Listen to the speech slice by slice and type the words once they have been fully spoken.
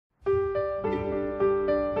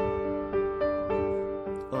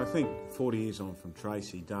I think 40 years on from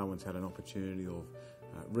Tracy, Darwin's had an opportunity of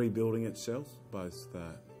rebuilding itself, both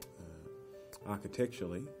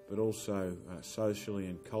architecturally but also socially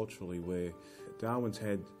and culturally, where Darwin's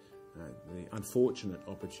had the unfortunate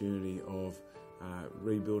opportunity of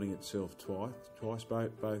rebuilding itself twice,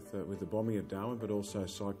 both with the bombing of Darwin but also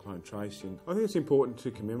Cyclone Tracy. And I think it's important to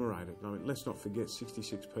commemorate it. I mean, let's not forget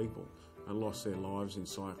 66 people lost their lives in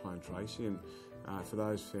Cyclone Tracy, and for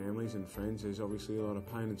those families and friends there's obviously a lot of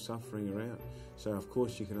pain and suffering around. So of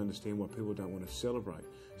course you can understand why people don't want to celebrate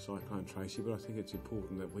Cyclone Tracy, but I think it's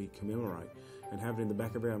important that we commemorate and have it in the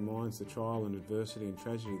back of our minds the trial and adversity and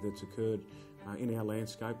tragedy that's occurred in our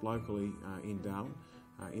landscape locally in Darwin,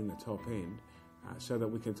 in the top end, so that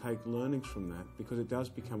we can take learnings from that, because it does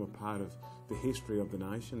become a part of the history of the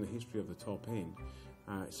nation, the history of the top end.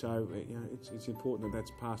 So you know, it's important that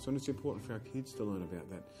that's passed on. It's important for our kids to learn about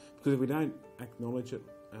that, because if we don't acknowledge it,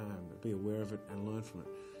 be aware of it and learn from it,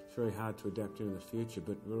 it's very hard to adapt into the future.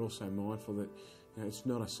 But we're also mindful that it's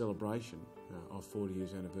not a celebration of 40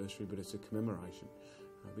 years anniversary, but it's a commemoration,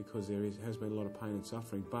 because there has been a lot of pain and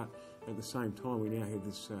suffering. But at the same time, we now have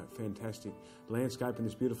this fantastic landscape in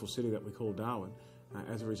this beautiful city that we call Darwin,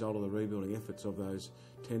 as a result of the rebuilding efforts of those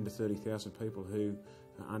 10 to 30,000 people who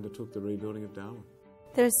undertook the rebuilding of Darwin.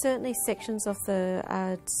 There are certainly sections of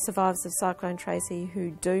the survivors of Cyclone Tracy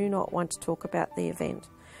who do not want to talk about the event,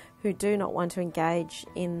 who do not want to engage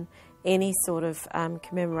in any sort of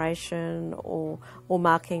commemoration or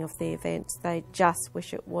marking of the event. They just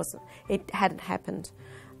wish it hadn't happened.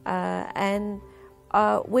 And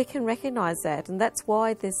we can recognise that, and that's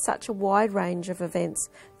why there's such a wide range of events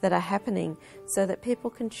that are happening, so that people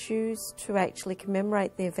can choose to actually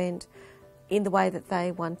commemorate the event in the way that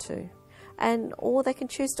they want to. Or they can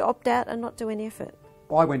choose to opt out and not do any of it.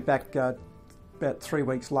 I went back about 3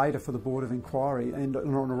 weeks later for the Board of Inquiry, and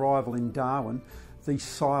on arrival in Darwin, the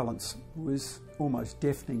silence was almost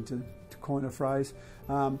deafening, to coin a phrase.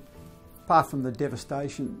 Apart from the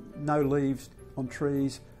devastation, no leaves on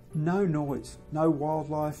trees, no noise, no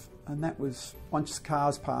wildlife, and that was, once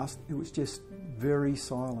cars passed, it was just very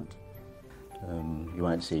silent. You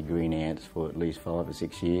won't see green ants for at least 5 or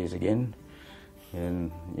 6 years again.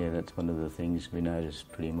 And yeah, that's one of the things we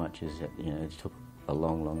noticed pretty much, is that, you know, it took a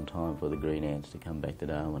long, long time for the green ants to come back to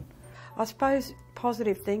Darwin. I suppose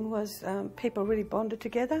positive thing was people really bonded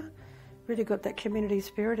together, really got that community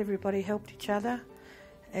spirit, everybody helped each other.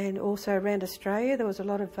 And also around Australia there was a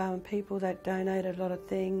lot of people that donated a lot of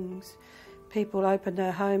things, people opened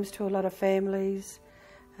their homes to a lot of families.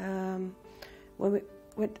 When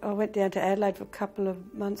I went down to Adelaide for a couple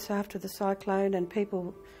of months after the cyclone, and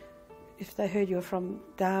people, if they heard you were from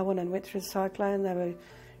Darwin and went through the cyclone, they were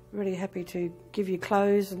really happy to give you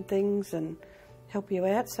clothes and things and help you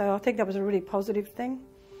out. So I think that was a really positive thing,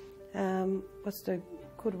 was the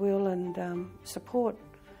goodwill and support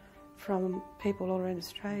from people all around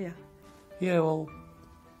Australia. Yeah, well,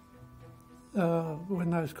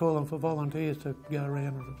 when they was calling for volunteers to go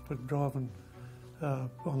around for driving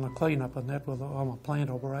on the clean-up and that, well, I'm a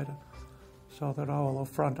plant operator, so I thought, oh, well, I'll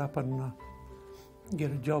front up and get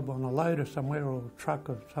a job on a loader somewhere, or a truck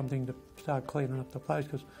or something, to start cleaning up the place,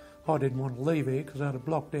 because I didn't want to leave here, because I had a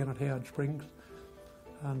block down at Howard Springs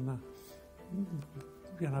and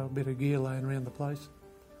you know, a bit of gear laying around the place.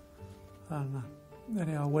 And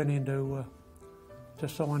anyhow, I went in to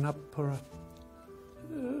sign up for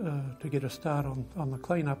to get a start on the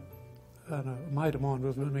clean-up, and a mate of mine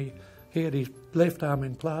was with me. He had his left arm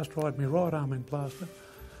in plaster, I had my right arm in plaster,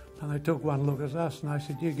 and they took one look at us and they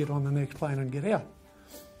said, you get on the next plane and get out.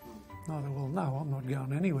 And I thought, well, no, I'm not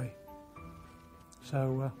going anywhere.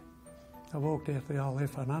 So I walked out the old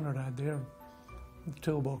F100 out there, with the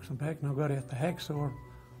toolbox and back, and I got out the hacksaw and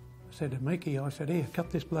I said to Mickey, I said, here, cut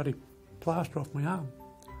this bloody plaster off my arm.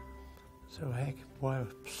 So I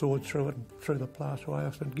sawed through it and threw the plaster away.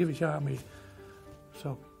 I said, give his arm here.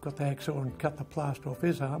 So I got the hacksaw and cut the plaster off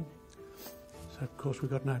his arm. So of course we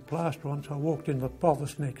got no plaster on, so I walked in the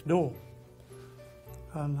office next door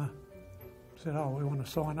and said, oh, we want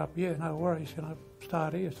to sign up. Yeah, no worries, you know,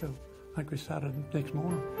 start here. So I think we started next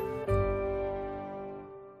morning.